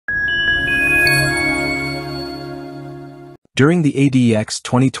During the ADEX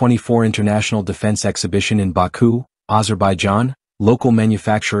 2024 International Defense Exhibition in Baku, Azerbaijan, local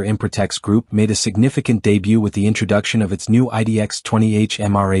manufacturer Improtex Group made a significant debut with the introduction of its new ITX-20 H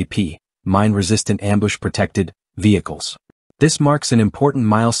MRAP, mine-resistant ambush-protected, vehicles. This marks an important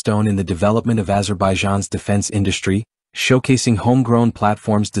milestone in the development of Azerbaijan's defense industry, showcasing homegrown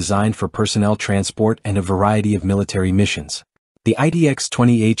platforms designed for personnel transport and a variety of military missions. The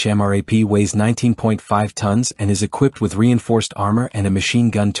ITX-20 H MRAP weighs 19.5 tons and is equipped with reinforced armor and a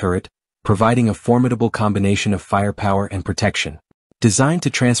machine gun turret, providing a formidable combination of firepower and protection. Designed to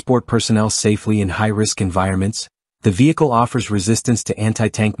transport personnel safely in high-risk environments, the vehicle offers resistance to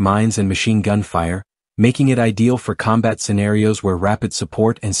anti-tank mines and machine gun fire, making it ideal for combat scenarios where rapid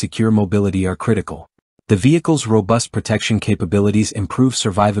support and secure mobility are critical. The vehicle's robust protection capabilities improve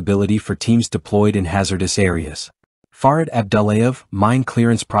survivability for teams deployed in hazardous areas. Farid Abdullayev, Mine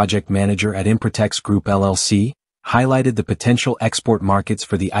Clearance Project Manager at Improtex Group LLC, highlighted the potential export markets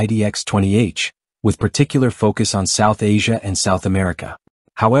for the ITX-20 H, with particular focus on South Asia and South America.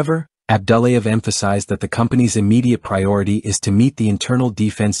 However, Abdullayev emphasized that the company's immediate priority is to meet the internal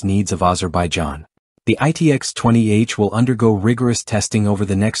defense needs of Azerbaijan. The ITX-20 H will undergo rigorous testing over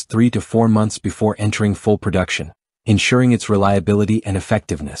the next 3 to 4 months before entering full production, ensuring its reliability and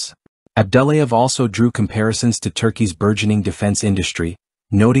effectiveness. Abdullayev also drew comparisons to Turkey's burgeoning defense industry,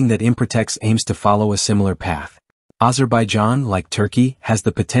 noting that Improtex aims to follow a similar path. Azerbaijan, like Turkey, has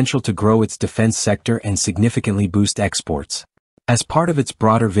the potential to grow its defense sector and significantly boost exports. As part of its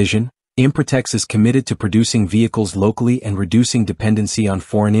broader vision, Improtex is committed to producing vehicles locally and reducing dependency on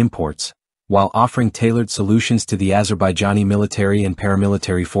foreign imports, while offering tailored solutions to the Azerbaijani military and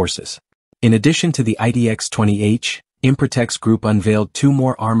paramilitary forces. In addition to the ITX-20 H, Improtex Group unveiled 2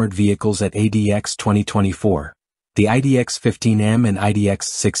 more armored vehicles at ADEX 2024, the ITX-15M and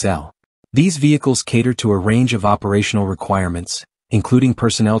ITX-6L. These vehicles cater to a range of operational requirements, including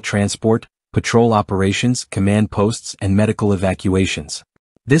personnel transport, patrol operations, command posts, and medical evacuations.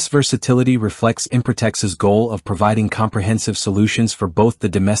 This versatility reflects Improtex's goal of providing comprehensive solutions for both the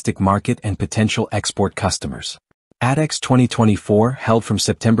domestic market and potential export customers. ADEX 2024, held from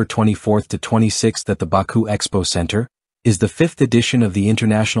September 24 to 26 at the Baku Expo Center, is the 5th edition of the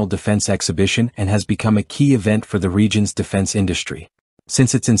International Defense Exhibition and has become a key event for the region's defense industry.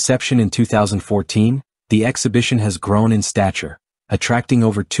 Since its inception in 2014, the exhibition has grown in stature, attracting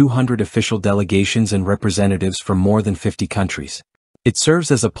over 200 official delegations and representatives from more than 50 countries. It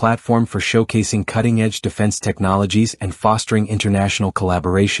serves as a platform for showcasing cutting-edge defense technologies and fostering international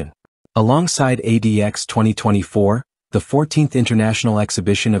collaboration. Alongside ADEX 2024, the 14th International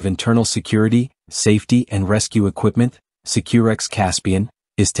Exhibition of Internal Security, Safety and Rescue Equipment, Securex Caspian,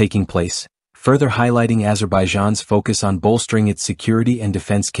 is taking place, further highlighting Azerbaijan's focus on bolstering its security and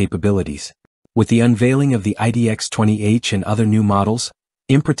defense capabilities. With the unveiling of the ITX-20 H and other new models,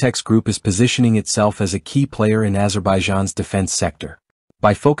 Improtex Group is positioning itself as a key player in Azerbaijan's defense sector.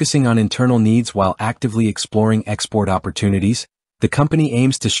 By focusing on internal needs while actively exploring export opportunities, the company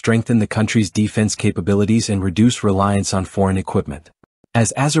aims to strengthen the country's defense capabilities and reduce reliance on foreign equipment.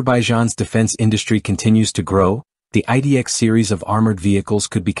 As Azerbaijan's defense industry continues to grow, the ITX series of armored vehicles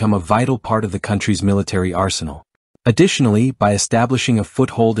could become a vital part of the country's military arsenal. Additionally, by establishing a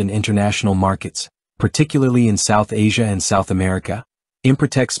foothold in international markets, particularly in South Asia and South America,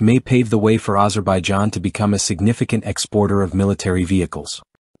 Improtex may pave the way for Azerbaijan to become a significant exporter of military vehicles.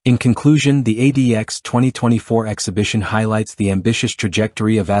 In conclusion, the ADEX 2024 exhibition highlights the ambitious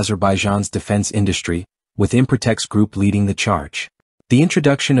trajectory of Azerbaijan's defense industry, with Improtex Group leading the charge. The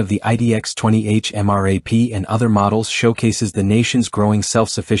introduction of the ITX-20 H MRAP and other models showcases the nation's growing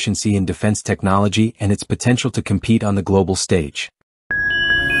self-sufficiency in defense technology and its potential to compete on the global stage.